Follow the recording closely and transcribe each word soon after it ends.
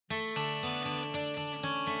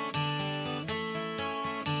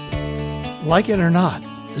Like it or not,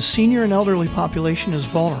 the senior and elderly population is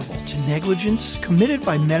vulnerable to negligence committed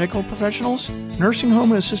by medical professionals, nursing home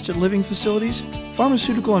and assisted living facilities,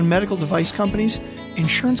 pharmaceutical and medical device companies,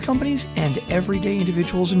 insurance companies, and everyday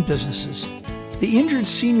individuals and businesses. The Injured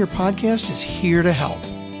Senior Podcast is here to help.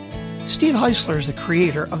 Steve Heisler is the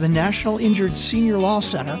creator of the National Injured Senior Law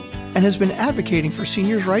Center and has been advocating for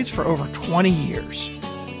seniors' rights for over 20 years.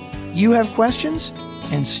 You have questions,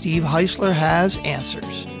 and Steve Heisler has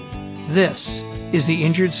answers. This is the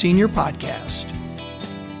Injured Senior Podcast.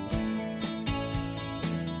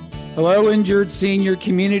 Hello, Injured Senior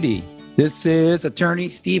community. This is attorney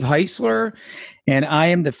Steve Heisler, and I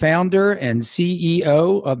am the founder and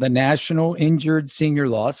CEO of the National Injured Senior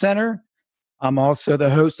Law Center. I'm also the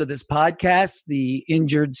host of this podcast, the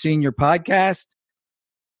Injured Senior Podcast.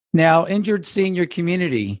 Now, Injured Senior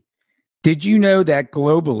community, did you know that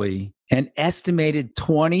globally, an estimated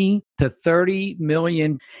 20 to 30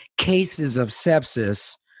 million cases of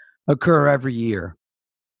sepsis occur every year?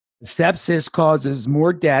 Sepsis causes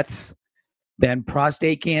more deaths than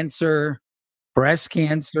prostate cancer, breast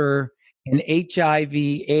cancer, and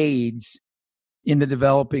HIV/AIDS in the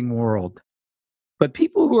developing world. But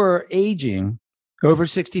people who are aging over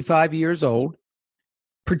 65 years old,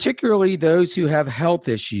 particularly those who have health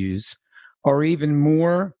issues, are even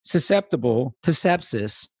more susceptible to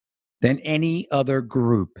sepsis than any other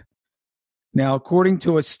group. Now, according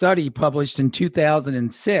to a study published in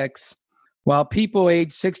 2006, while people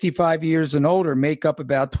aged 65 years and older make up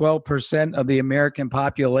about 12% of the American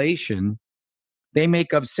population, they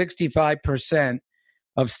make up 65%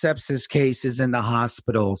 of sepsis cases in the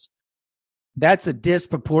hospitals. That's a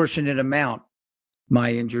disproportionate amount,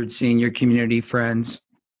 my Injured Senior community friends.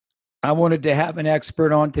 I wanted to have an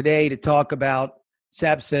expert on today to talk about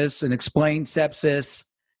sepsis and explain sepsis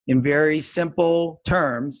in very simple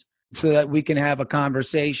terms so that we can have a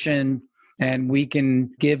conversation and we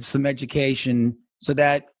can give some education so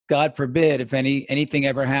that, God forbid, if anything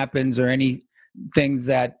ever happens or any things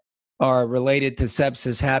that are related to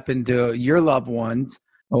sepsis happen to your loved ones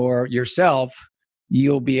or yourself,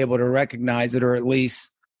 you'll be able to recognize it or at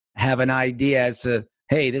least have an idea as to,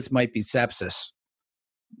 hey, this might be sepsis.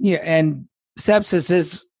 Yeah, and sepsis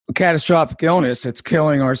is a catastrophic illness. It's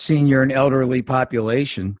killing our senior and elderly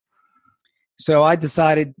population. So I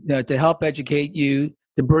decided to help educate you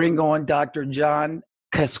to bring on Dr. John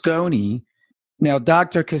Cascone. Now,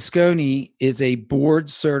 Dr. Cascone is a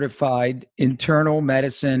board-certified internal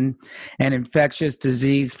medicine and infectious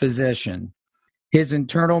disease physician. His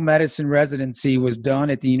internal medicine residency was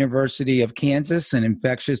done at the University of Kansas and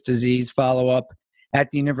infectious disease follow-up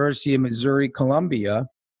at the University of Missouri-Columbia.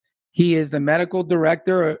 He is the medical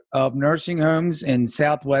director of nursing homes in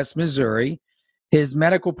Southwest Missouri. His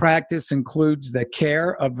medical practice includes the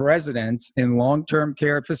care of residents in long-term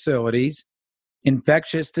care facilities,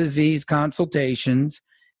 infectious disease consultations,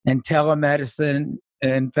 and telemedicine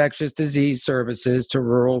and infectious disease services to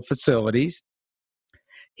rural facilities.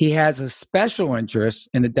 He has a special interest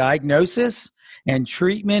in the diagnosis and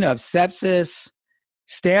treatment of sepsis,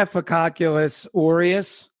 Staphylococcus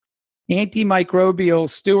aureus, antimicrobial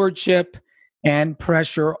stewardship, and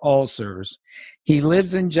pressure ulcers. He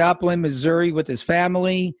lives in Joplin, Missouri with his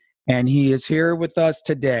family, and he is here with us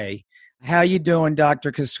today. How you doing,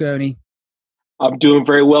 Dr. Cascone? I'm doing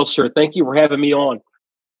very well, sir. Thank you for having me on.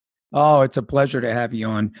 Oh, it's a pleasure to have you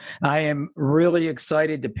on. I am really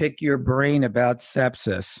excited to pick your brain about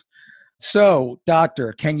sepsis. So,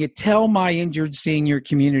 doctor, can you tell my Injured Senior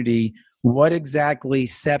community what exactly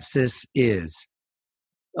sepsis is?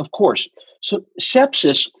 Of course. So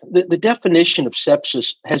sepsis, the definition of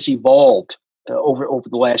sepsis has evolved over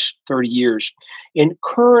the last 30 years. And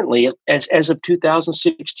currently, as of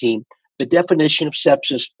 2016, the definition of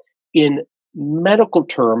sepsis in medical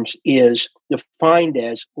terms is defined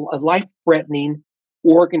as a life-threatening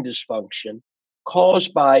organ dysfunction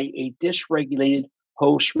caused by a dysregulated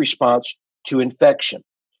host response to infection.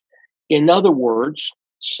 In other words,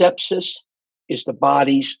 sepsis is the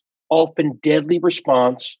body's often deadly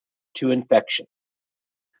response to infection.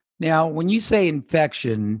 Now, when you say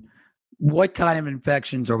infection, what kind of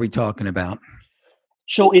infections are we talking about?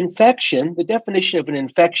 So infection, the definition of an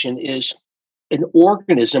infection is an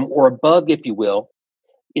organism or a bug, if you will,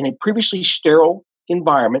 in a previously sterile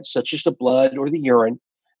environment, such as the blood or the urine,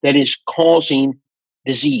 that is causing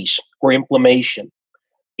disease or inflammation.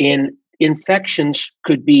 And infections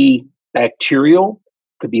could be bacterial,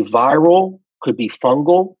 could be viral, could be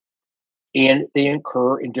fungal, and they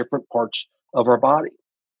occur in different parts of our body.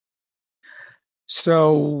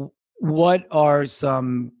 So what are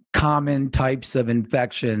some common types of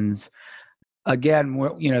infections again,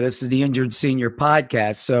 this is the Injured Senior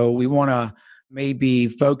podcast, so we want to maybe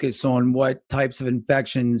focus on what types of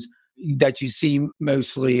infections that you see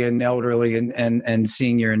mostly in elderly and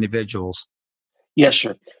senior individuals. Yes,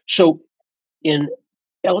 sir. So in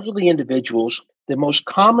elderly individuals, the most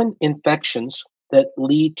common infections that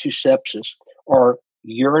lead to sepsis are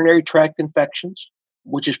urinary tract infections,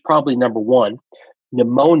 which is probably number one,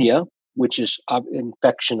 pneumonia, which is an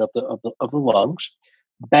infection of the lungs,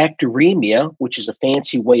 bacteremia, which is a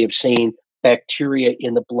fancy way of saying bacteria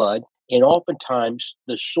in the blood, and oftentimes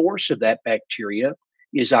the source of that bacteria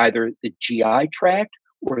is either the GI tract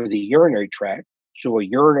or the urinary tract. So a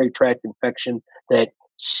urinary tract infection that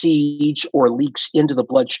seeds or leaks into the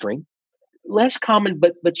bloodstream. Less common,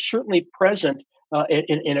 but certainly present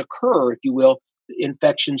and occur, if you will.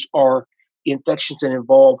 Infections are infections that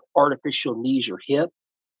involve artificial knees or hip,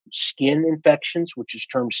 skin infections, which is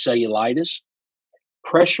termed cellulitis.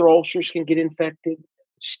 Pressure ulcers can get infected.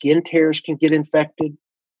 Skin tears can get infected.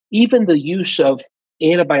 Even the use of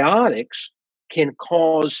antibiotics can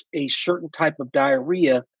cause a certain type of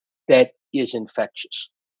diarrhea that is infectious.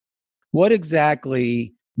 What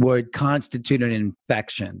exactly would constitute an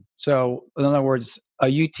infection? So, in other words, a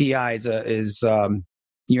UTI is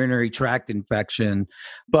urinary tract infection,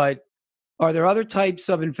 but are there other types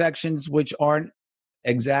of infections which aren't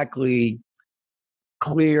exactly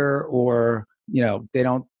clear, or they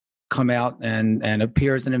don't come out and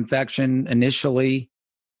appear as an infection initially?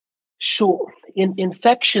 So,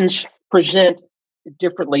 infections present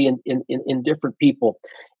differently in different people.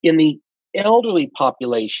 In the elderly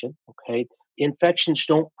population, okay, infections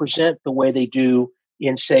don't present the way they do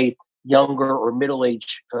in, say, younger or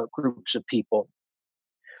middle-aged groups of people.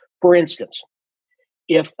 For instance,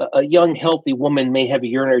 if a young, healthy woman may have a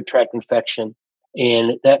urinary tract infection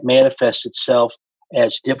and that manifests itself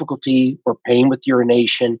as difficulty or pain with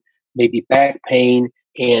urination, maybe back pain,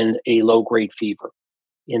 and a low-grade fever.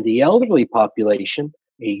 In the elderly population,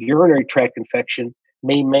 a urinary tract infection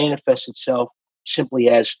may manifest itself simply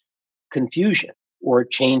as confusion or a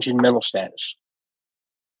change in mental status.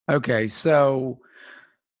 Okay, so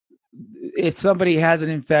if somebody has an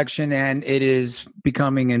infection and it is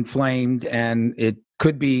becoming inflamed and it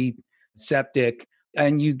could be septic,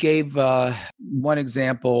 and you gave one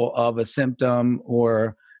example of a symptom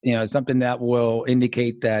or something that will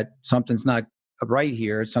indicate that something's not right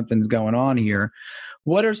here, something's going on here.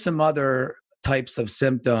 What are some other types of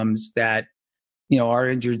symptoms that our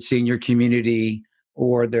injured senior community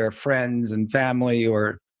or their friends and family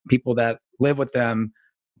or people that live with them,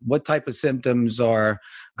 what type of symptoms are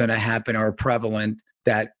going to happen or are prevalent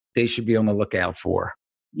that they should be on the lookout for?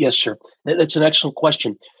 Yes, sir. That's an excellent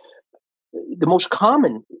question. The most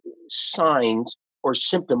common signs or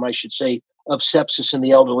symptom, I should say, of sepsis in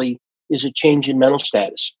the elderly is a change in mental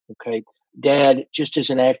status. Okay. Dad just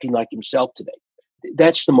isn't acting like himself today.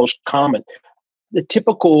 That's the most common. The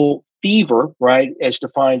typical fever, right, as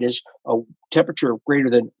defined as a temperature of greater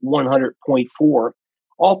than 100.4,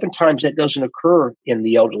 oftentimes that doesn't occur in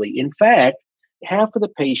the elderly. In fact, half of the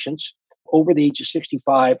patients over the age of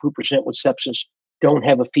 65 who present with sepsis don't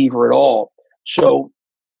have a fever at all. So,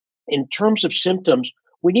 in terms of symptoms,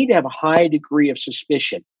 we need to have a high degree of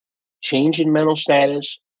suspicion, change in mental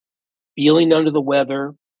status, feeling under the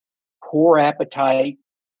weather, poor appetite,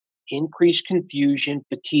 increased confusion,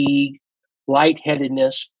 fatigue,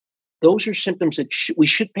 lightheadedness. Those are symptoms that we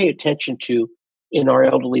should pay attention to in our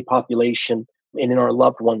elderly population and in our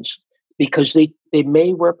loved ones, because they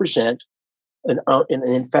may represent an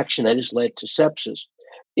infection that has led to sepsis.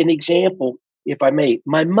 An example, if I may,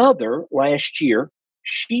 my mother last year,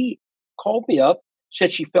 she called me up,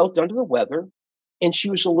 said she felt under the weather, and she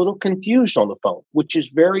was a little confused on the phone, which is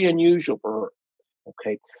very unusual for her.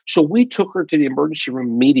 Okay. So we took her to the emergency room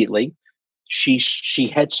immediately. She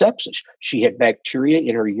had sepsis. She had bacteria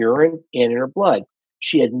in her urine and in her blood.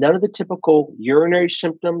 She had none of the typical urinary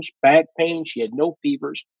symptoms, back pain. She had no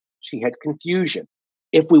fevers. She had confusion.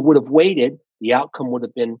 If we would have waited, the outcome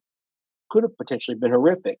could have potentially been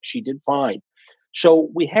horrific. She did fine. So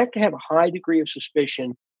we have to have a high degree of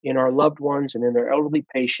suspicion in our loved ones and in our elderly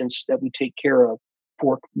patients that we take care of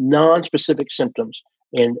for non-specific symptoms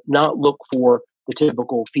and not look for the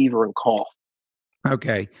typical fever and cough.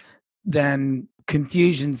 Okay. Then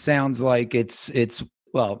confusion sounds like it's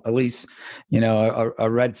well, at least, a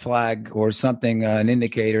red flag or something, an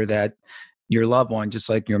indicator that your loved one, just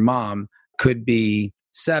like your mom, could be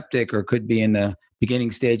septic or could be in the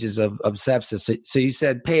beginning stages of sepsis. So you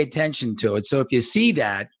said pay attention to it. So if you see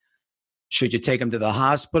that, should you take them to the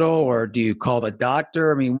hospital or do you call the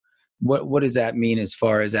doctor? I mean, what does that mean as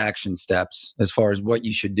far as action steps, as far as what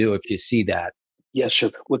you should do if you see that? Yes,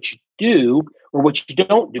 sir. What you do, or what you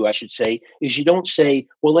don't do, I should say, is you don't say,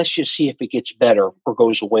 well, let's just see if it gets better or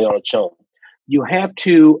goes away on its own. You have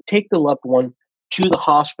to take the loved one to the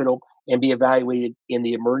hospital and be evaluated in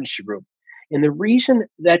the emergency room. And the reason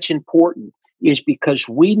that's important is because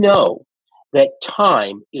we know that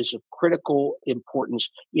time is of critical importance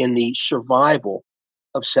in the survival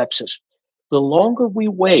of sepsis. The longer we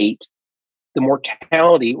wait, the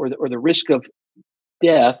mortality or the risk of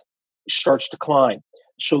death starts to climb.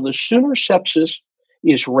 So the sooner sepsis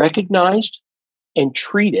is recognized and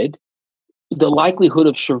treated, the likelihood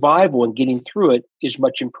of survival and getting through it is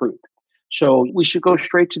much improved. So we should go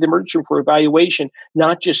straight to the emergency room for evaluation,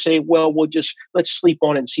 not just say, well, let's sleep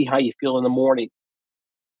on it and see how you feel in the morning.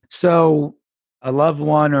 So a loved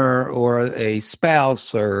one or a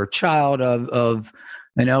spouse or child of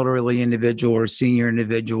an elderly individual or senior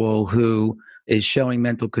individual who is showing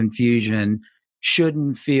mental confusion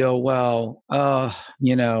shouldn't feel, well, I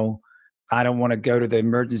don't want to go to the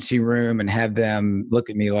emergency room and have them look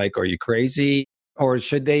at me like, are you crazy? Or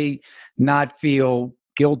should they not feel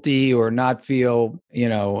guilty or not feel,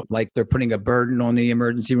 like they're putting a burden on the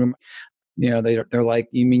emergency room? They're like,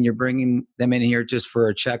 you mean you're bringing them in here just for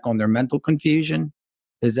a check on their mental confusion?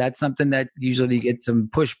 Is that something that usually you get some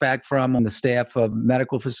pushback from on the staff of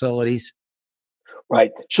medical facilities?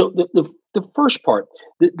 Right. So the first part,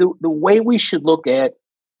 the way we should look at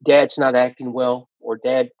dad's not acting well or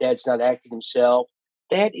dad's not acting himself,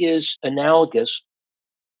 that is analogous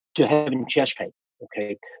to having chest pain.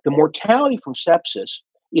 Okay. The mortality from sepsis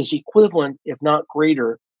is equivalent, if not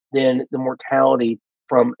greater, than the mortality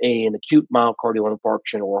from an acute myocardial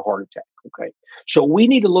infarction or a heart attack. Okay. So we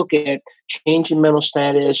need to look at change in mental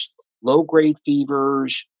status, low grade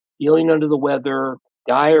fevers, feeling under the weather,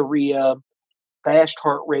 diarrhea, fast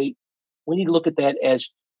heart rate. We need to look at that as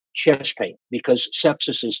chest pain because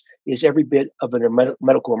sepsis is every bit of a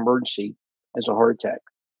medical emergency as a heart attack.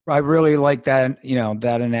 I really like that,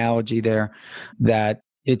 that analogy there, that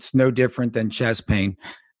it's no different than chest pain.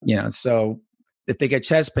 So if they get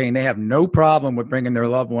chest pain, they have no problem with bringing their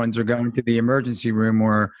loved ones or going to the emergency room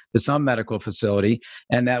or to some medical facility.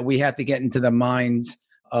 And that we have to get into the minds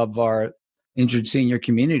of our injured senior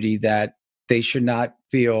community that they should not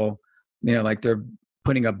feel, like they're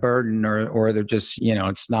putting a burden or they're just,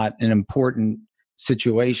 it's not an important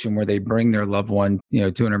situation where they bring their loved one,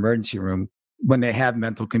 to an emergency room when they have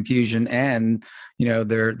mental confusion and,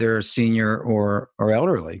 they're senior or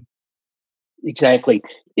elderly. Exactly.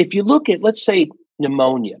 If you look at, let's say,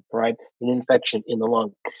 pneumonia, right, an infection in the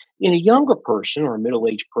lung, in a younger person or a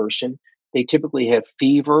middle-aged person, they typically have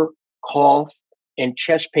fever, cough, and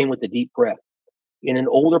chest pain with a deep breath. In an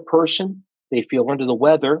older person, they feel under the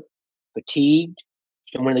weather, fatigued,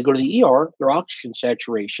 and when they go to the ER, their oxygen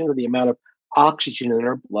saturation or the amount of oxygen in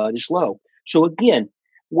their blood is low. So again,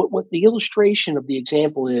 what the illustration of the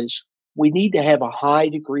example is, we need to have a high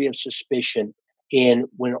degree of suspicion. And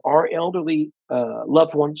when our elderly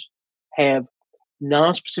loved ones have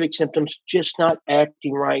non-specific symptoms, just not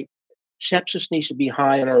acting right, sepsis needs to be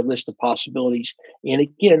high on our list of possibilities. And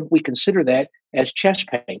again, we consider that as chest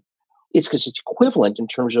pain. It's because it's equivalent in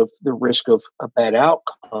terms of the risk of a bad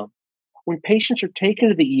outcome. When patients are taken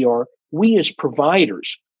to the ER, we as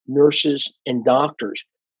providers, nurses, and doctors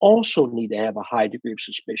also need to have a high degree of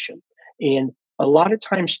suspicion. And a lot of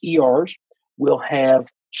times ERs will have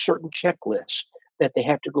certain checklists that they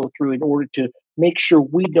have to go through in order to make sure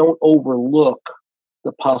we don't overlook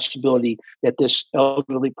the possibility that this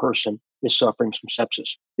elderly person is suffering from sepsis.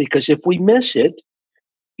 Because if we miss it,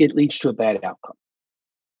 it leads to a bad outcome.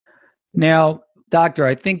 Now, doctor,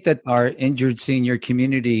 I think that our injured senior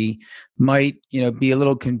community might, be a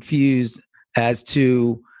little confused as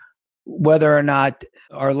to whether or not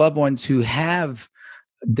our loved ones who have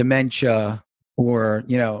dementia or,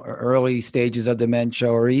 early stages of dementia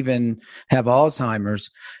or even have Alzheimer's,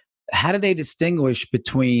 how do they distinguish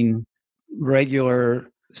between regular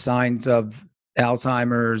signs of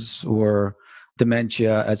Alzheimer's or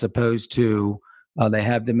dementia as opposed to they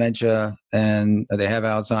have dementia and they have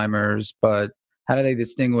Alzheimer's, but how do they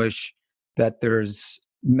distinguish that there's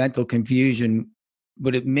mental confusion?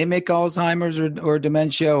 Would it mimic Alzheimer's or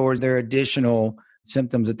dementia, or are there additional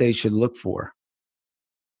symptoms that they should look for?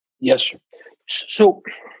 Yes, sir. So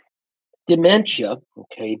dementia,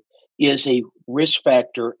 okay, is a risk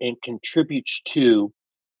factor and contributes to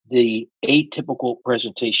the atypical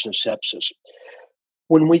presentation of sepsis.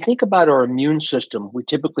 When we think about our immune system, we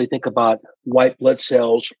typically think about white blood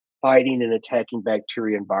cells fighting and attacking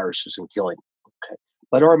bacteria and viruses and killing. Okay.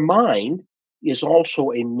 But our mind is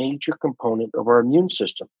also a major component of our immune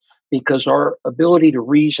system because our ability to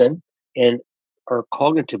reason and our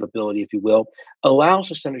cognitive ability, if you will,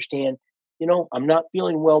 allows us to understand, I'm not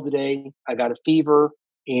feeling well today. I got a fever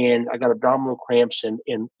and I got abdominal cramps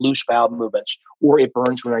and loose bowel movements, or it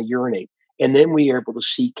burns when I urinate. And then we are able to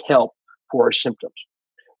seek help for our symptoms.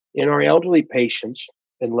 In our elderly patients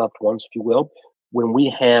and loved ones, if you will, when we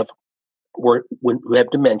have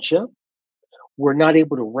dementia, we're not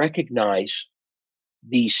able to recognize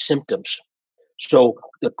these symptoms. So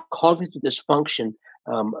the cognitive dysfunction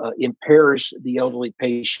impairs the elderly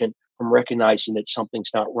patient from recognizing that something's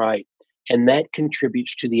not right. And that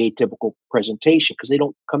contributes to the atypical presentation because they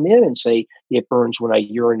don't come in and say, it burns when I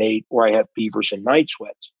urinate or I have fevers and night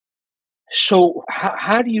sweats. So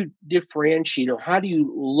how do you differentiate, or how do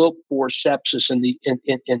you look for sepsis in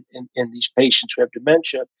these patients who have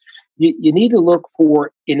dementia? You need to look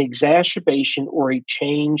for an exacerbation or a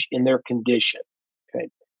change in their condition. Okay,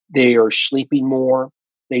 they are sleeping more.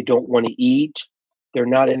 They don't want to eat. They're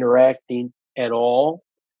not interacting at all.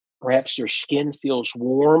 Perhaps their skin feels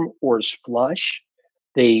warm or is flush.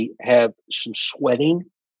 They have some sweating.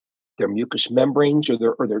 Their mucous membranes or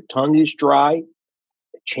their tongue is dry.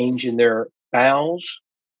 Change in their bowels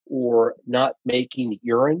or not making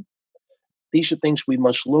urine. These are things we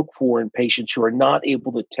must look for in patients who are not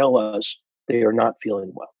able to tell us they are not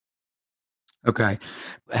feeling well. Okay.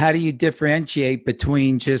 How do you differentiate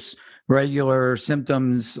between just regular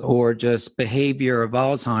symptoms or just behavior of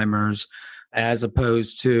Alzheimer's as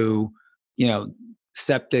opposed to,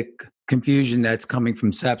 septic confusion that's coming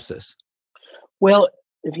from sepsis? Well,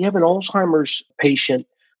 if you have an Alzheimer's patient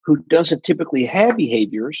who doesn't typically have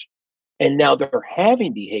behaviors, and now they're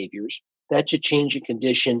having behaviors, that's a change in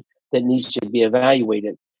condition that needs to be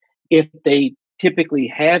evaluated. If they typically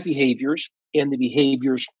have behaviors and the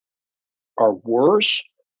behaviors are worse,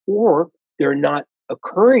 or they're not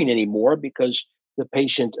occurring anymore because the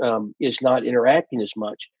patient is not interacting as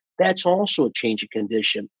much, that's also a change in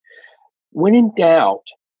condition. When in doubt,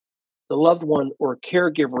 the loved one or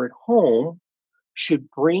caregiver at home should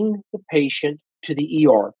bring the patient to the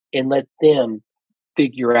ER and let them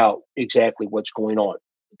figure out exactly what's going on.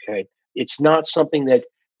 Okay. It's not something that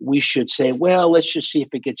we should say, well, let's just see if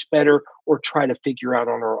it gets better or try to figure out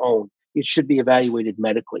on our own. It should be evaluated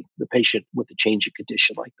medically, the patient with a change of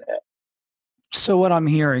condition like that. So what I'm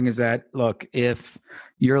hearing is that, look, if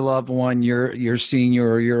your loved one, your senior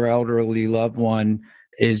or your elderly loved one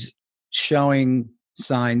is showing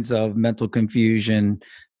signs of mental confusion,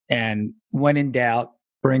 and when in doubt,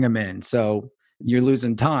 bring them in. So you're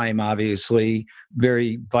losing time, obviously,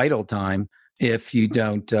 very vital time, if you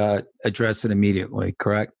don't address it immediately,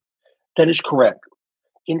 correct? That is correct.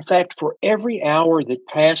 In fact, for every hour that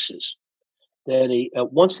passes, that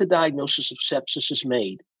once the diagnosis of sepsis is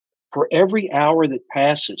made, for every hour that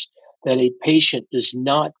passes that a patient does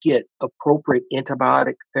not get appropriate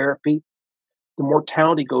antibiotic therapy, the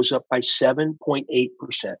mortality goes up by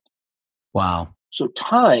 7.8%. Wow. So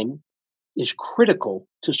time is critical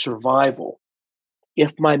to survival.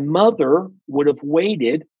 If my mother would have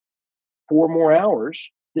waited 4 more hours,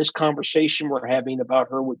 this conversation we're having about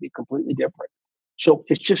her would be completely different. So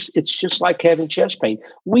it's just like having chest pain.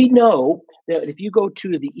 We know that if you go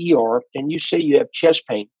to the ER and you say you have chest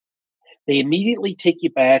pain, they immediately take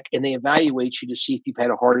you back and they evaluate you to see if you've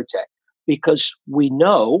had a heart attack. Because we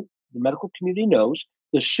know, the medical community knows,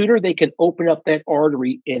 the sooner they can open up that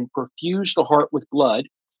artery and perfuse the heart with blood,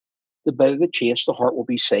 the better the chance the heart will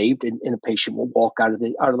be saved and a patient will walk out of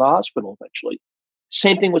the hospital eventually.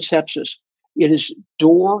 Same thing with sepsis. It is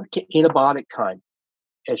door to antibiotic time.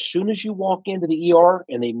 As soon as you walk into the ER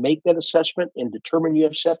and they make that assessment and determine you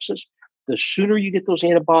have sepsis, the sooner you get those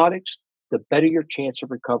antibiotics, the better your chance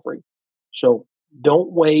of recovery. So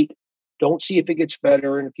don't wait. Don't see if it gets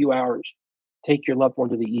better in a few hours. Take your loved one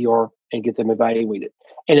to the ER and get them evaluated.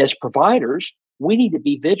 And as providers, we need to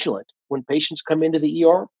be vigilant. When patients come into the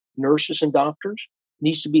ER, nurses and doctors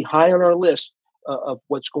needs to be high on our list of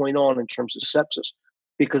what's going on in terms of sepsis,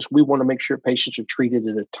 because we want to make sure patients are treated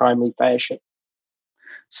in a timely fashion.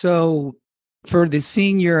 So for the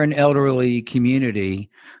senior and elderly community,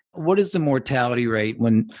 what is the mortality rate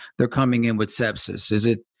when they're coming in with sepsis?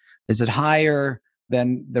 Is it higher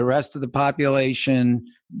than the rest of the population,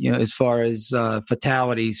 as far as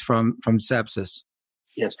fatalities from sepsis?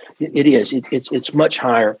 Yes, it is. It's much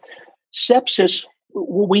higher. Sepsis,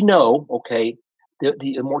 we know, okay,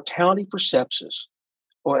 the mortality for sepsis,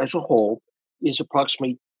 or as a whole,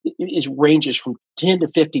 is ranges from 10 to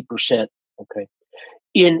 50%. Okay,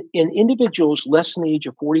 in individuals less than the age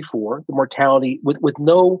of 44, the mortality with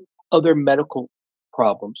no other medical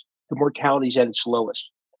problems, the mortality is at its lowest.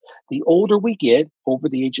 The older we get, over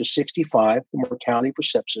the age of 65, the mortality for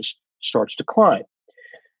sepsis starts to climb.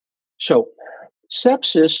 So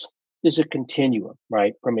sepsis is a continuum,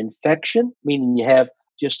 right? From infection, meaning you have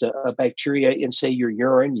just a bacteria in, say, your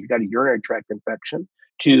urine, you've got a urinary tract infection,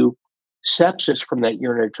 to sepsis from that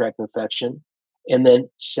urinary tract infection, and then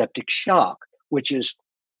septic shock, which is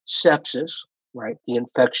sepsis, right? The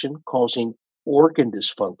infection causing organ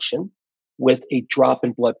dysfunction with a drop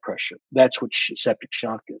in blood pressure. That's what septic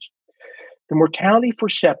shock is. The mortality for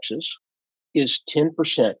sepsis is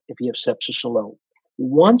 10% if you have sepsis alone.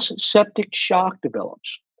 Once septic shock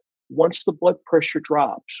develops, once the blood pressure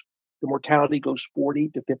drops, the mortality goes 40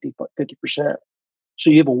 to 50%. So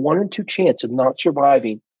you have a 1 in 2 chance of not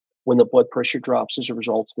surviving when the blood pressure drops as a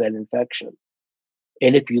result of that infection.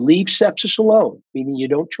 And if you leave sepsis alone, meaning you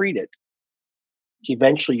don't treat it,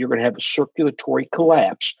 eventually you're going to have a circulatory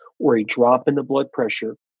collapse or a drop in the blood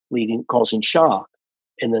pressure, causing shock,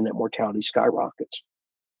 and then that mortality skyrockets.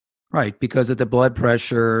 Right, because if the blood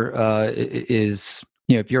pressure is,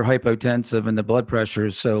 if you're hypotensive and the blood pressure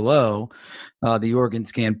is so low, the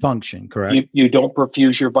organs can't function, correct? You don't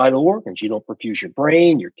perfuse your vital organs. You don't perfuse your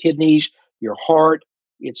brain, your kidneys, your heart,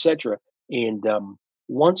 etc. And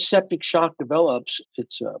once septic shock develops,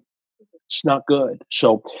 it's not good.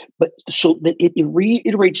 So it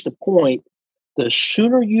reiterates the point: the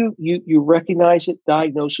sooner you recognize it,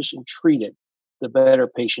 diagnose it, and treat it, the better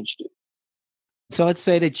patients do. So let's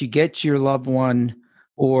say that you get your loved one,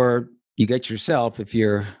 or you get yourself, if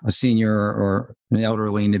you're a senior or an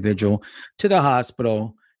elderly individual, to the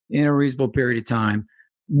hospital in a reasonable period of time.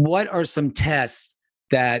 What are some tests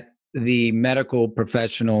that the medical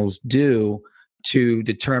professionals do to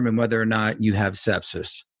determine whether or not you have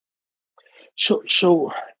sepsis?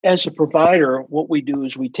 So as a provider, what we do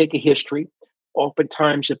is we take a history.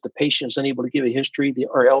 Oftentimes, if the patient is unable to give a history,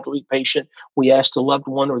 our elderly patient, we ask the loved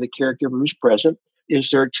one or the caregiver who's present, is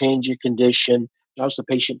there a change in condition? How's the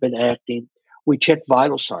patient been acting? We check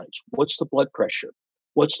vital signs. What's the blood pressure?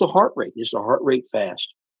 What's the heart rate? Is the heart rate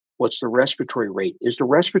fast? What's the respiratory rate? Is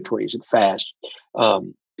it fast?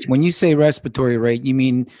 When you say respiratory rate, you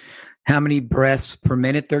mean how many breaths per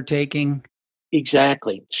minute they're taking?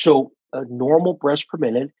 Exactly. So a normal breaths per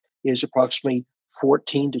minute is approximately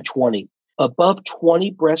 14 to 20. Above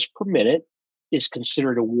 20 breaths per minute is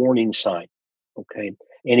considered a warning sign, okay?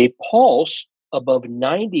 And a pulse above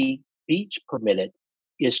 90 beats per minute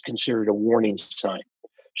is considered a warning sign.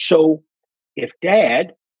 So if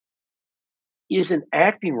dad isn't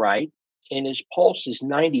acting right and his pulse is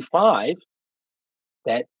 95,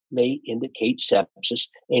 that may indicate sepsis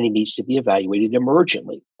and he needs to be evaluated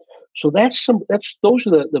emergently. So those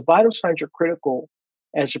are the vital signs are critical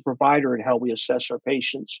as a provider in how we assess our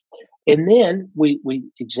patients. And then we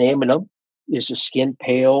examine them. Is the skin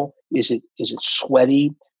pale? Is it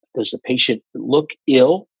sweaty? Does the patient look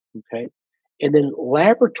ill? Okay. And then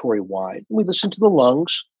laboratory-wide, we listen to the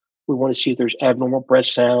lungs. We want to see if there's abnormal breath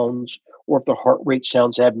sounds, or if the heart rate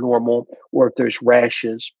sounds abnormal, or if there's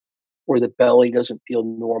rashes, or the belly doesn't feel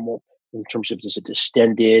normal in terms of is it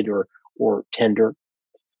distended or tender.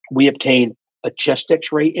 We obtain a chest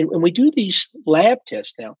X-ray, and we do these lab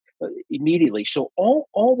tests now immediately. So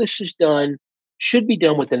all this should be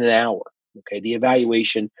done within an hour. Okay, the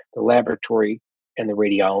evaluation, the laboratory, and the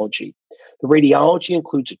radiology. The radiology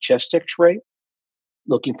includes a chest X-ray,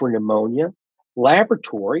 looking for pneumonia.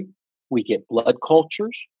 Laboratory, we get blood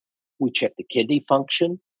cultures. We check the kidney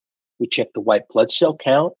function. We check the white blood cell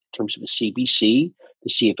count in terms of a CBC to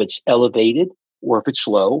see if it's elevated or if it's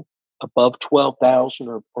low. Above 12,000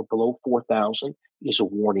 or below 4,000 is a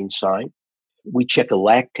warning sign. We check a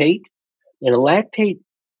lactate, and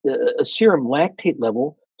a serum lactate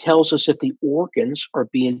level tells us if the organs are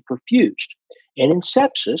being perfused. And in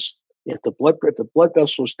sepsis, if the blood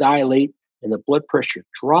vessels dilate and the blood pressure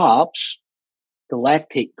drops, the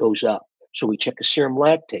lactate goes up. So we check a serum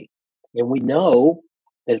lactate, and we know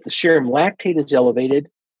that if the serum lactate is elevated,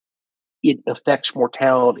 it affects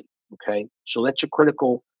mortality. Okay, so that's a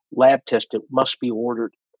critical lab test that must be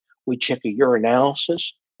ordered. We check a urinalysis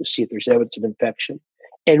to see if there's evidence of infection.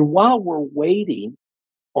 And while we're waiting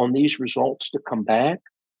on these results to come back,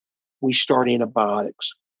 we start antibiotics,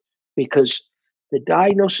 because the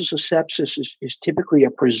diagnosis of sepsis is typically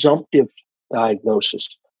a presumptive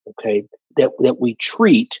diagnosis, okay, that we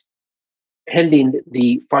treat pending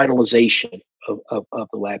the finalization of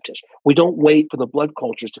the lab test. We don't wait for the blood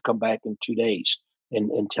cultures to come back in 2 days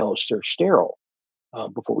and tell us they're sterile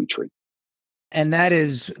before we treat. And that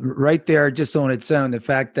is right there just on its own. The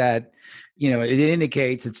fact that, it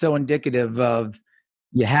indicates, it's so indicative of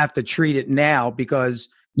you have to treat it now, because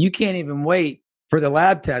you can't even wait for the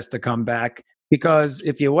lab test to come back, because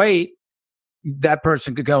if you wait, that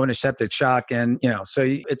person could go into septic shock. And, so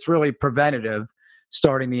it's really preventative.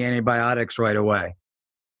 starting the antibiotics right away.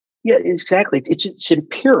 Yeah, exactly. It's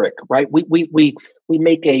empiric, right? We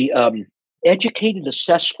make a educated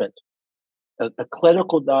assessment, a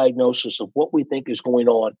clinical diagnosis of what we think is going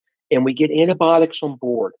on, and we get antibiotics on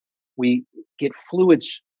board. We get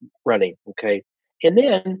fluids running, okay, and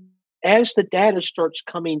then as the data starts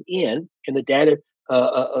coming in, and the data,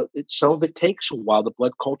 some of it takes a while. The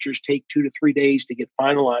blood cultures take 2 to 3 days to get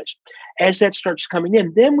finalized. As that starts coming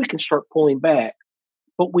in, then we can start pulling back.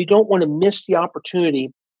 But we don't want to miss the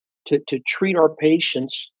opportunity to treat our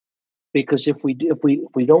patients, because if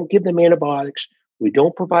we don't give them antibiotics, we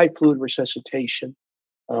don't provide fluid resuscitation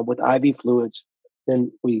with IV fluids,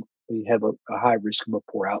 then we have a high risk of a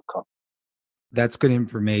poor outcome. That's good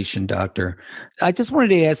information, doctor. I just wanted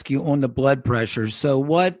to ask you on the blood pressure. So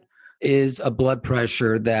what is a blood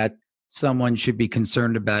pressure that someone should be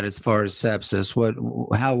concerned about as far as sepsis?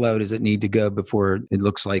 How low does it need to go before it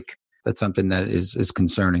looks like that's something that is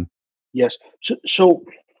concerning? Yes. So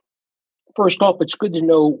first off, it's good to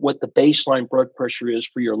know what the baseline blood pressure is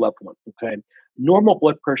for your loved one. Okay. Normal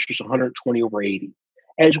blood pressure is 120/80.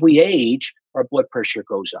 As we age, our blood pressure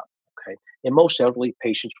goes up. Okay. And most elderly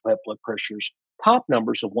patients will have blood pressures, top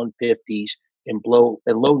numbers of 150s and below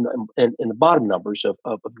and low and the bottom numbers of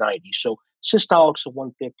 90. So systolics of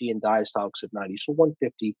 150 and diastolics of 90. So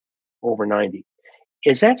 150/90.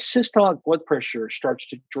 As that systolic blood pressure starts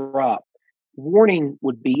to drop, warning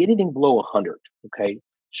would be anything below 100. Okay.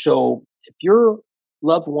 So if your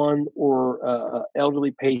loved one or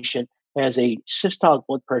elderly patient has a systolic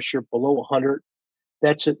blood pressure below 100,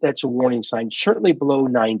 that's a warning sign. Certainly below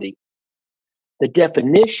 90. The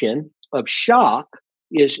definition of shock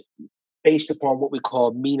is based upon what we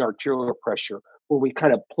call mean arterial pressure, where we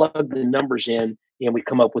kind of plug the numbers in and we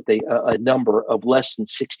come up with a number of less than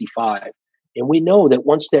 65. And we know that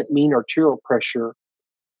once that mean arterial pressure,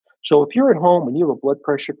 so if you're at home and you have a blood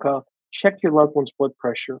pressure cuff, check your loved one's blood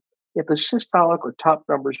pressure. If the systolic or top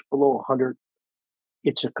numbers below 100,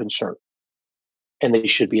 it's a concern, and they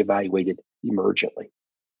should be evaluated emergently.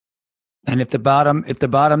 And if the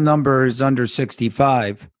bottom number is under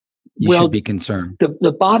 65, you should be concerned.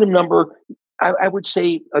 The bottom number, I would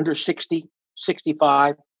say under 60,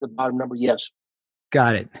 65, the bottom number, yes.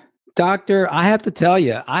 Got it. Doctor, I have to tell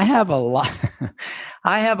you, I have a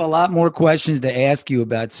lot more questions to ask you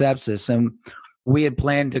about sepsis. And we had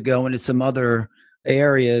planned to go into some other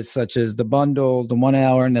areas such as the bundle, the 1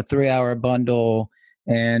 hour and the 3 hour bundle,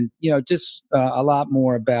 and, just a lot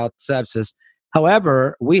more about sepsis.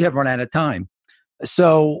 However, we have run out of time.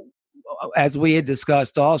 So as we had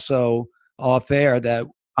discussed also off air, that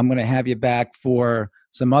I'm going to have you back for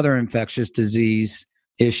some other infectious disease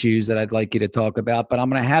issues that I'd like you to talk about, but I'm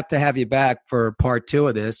going to have you back for part 2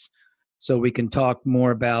 of this so we can talk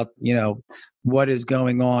more about, what is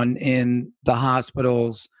going on in the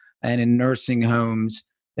hospitals and in nursing homes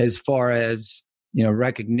as far as,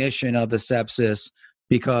 recognition of the sepsis,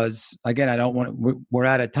 because again, we're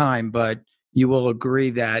out of time, but you will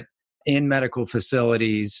agree that in medical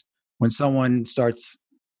facilities, when someone starts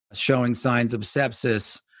showing signs of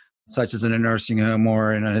sepsis, such as in a nursing home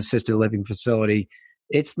or in an assisted living facility,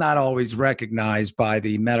 it's not always recognized by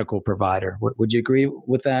the medical provider. Would you agree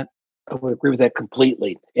with that? I would agree with that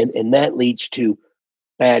completely. And that leads to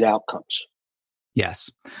bad outcomes.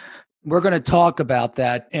 Yes. We're going to talk about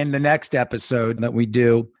that in the next episode that we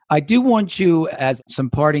do. I do want you as some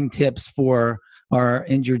parting tips for our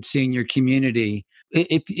injured senior community.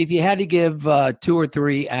 If you had to give 2 or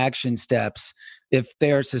 3 action steps, if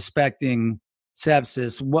they're suspecting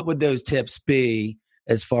sepsis, what would those tips be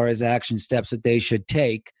as far as action steps that they should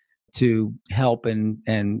take to help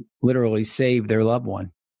and literally save their loved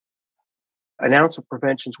one? An ounce of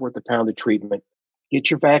prevention is worth a pound of treatment.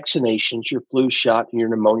 Get your vaccinations, your flu shot, and your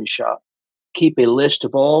pneumonia shot. Keep a list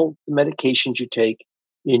of all the medications you take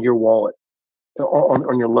in your wallet,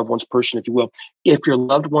 on your loved one's person, if you will. If your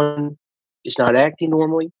loved one is not acting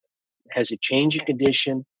normally, has a change in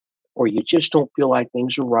condition, or you just don't feel like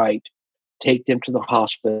things are right, take them to the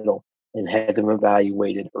hospital and have them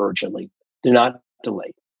evaluated urgently. Do not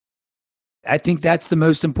delay. I think that's the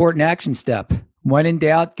most important action step. When in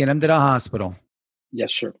doubt, get them to the hospital.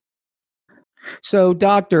 Yes, sir. So,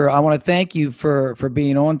 doctor, I want to thank you for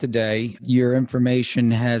being on today. Your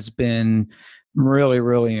information has been really,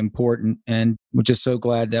 really important, and we're just so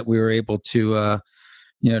glad that we were able to,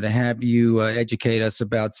 to have you educate us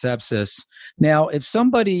about sepsis. Now, if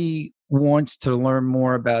somebody wants to learn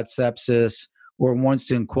more about sepsis or wants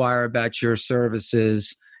to inquire about your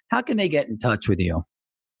services, how can they get in touch with you?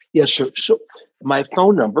 Yes, sir. So my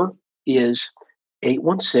phone number is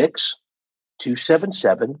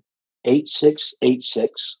 816-277-8686.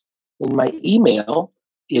 And my email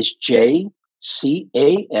is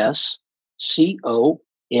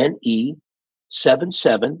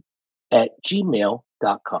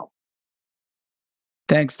jcascone77@gmail.com.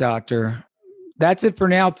 Thanks, Doctor. That's it for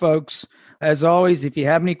now, folks. As always, if you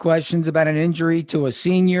have any questions about an injury to a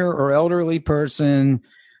senior or elderly person,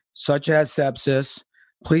 such as sepsis,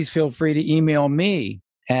 please feel free to email me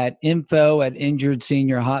at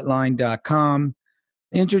info@injuredseniorhotline.com.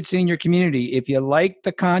 Injured Senior Community, if you like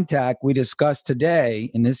the contact we discussed today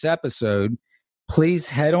in this episode, please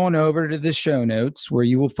head on over to the show notes where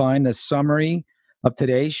you will find a summary of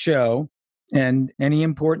today's show and any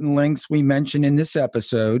important links we mentioned in this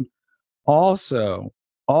episode. Also,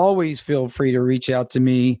 always feel free to reach out to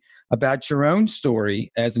me about your own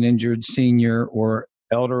story as an injured senior or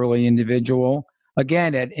elderly individual.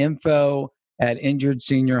 Again, at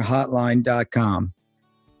info@injuredseniorhotline.com.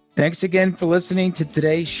 Thanks again for listening to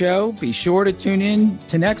today's show. Be sure to tune in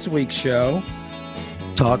to next week's show.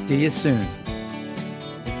 Talk to you soon.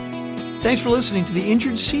 Thanks for listening to the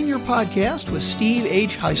Injured Senior Podcast with Steve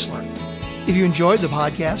H. Heisler. If you enjoyed the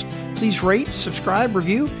podcast, please rate, subscribe,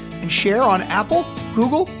 review, and share on Apple,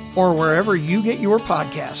 Google, or wherever you get your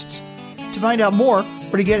podcasts. To find out more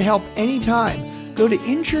or to get help anytime, go to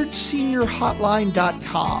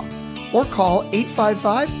injuredseniorhotline.com or call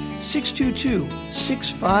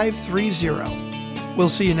 855-622-6530. We'll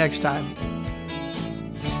see you next time.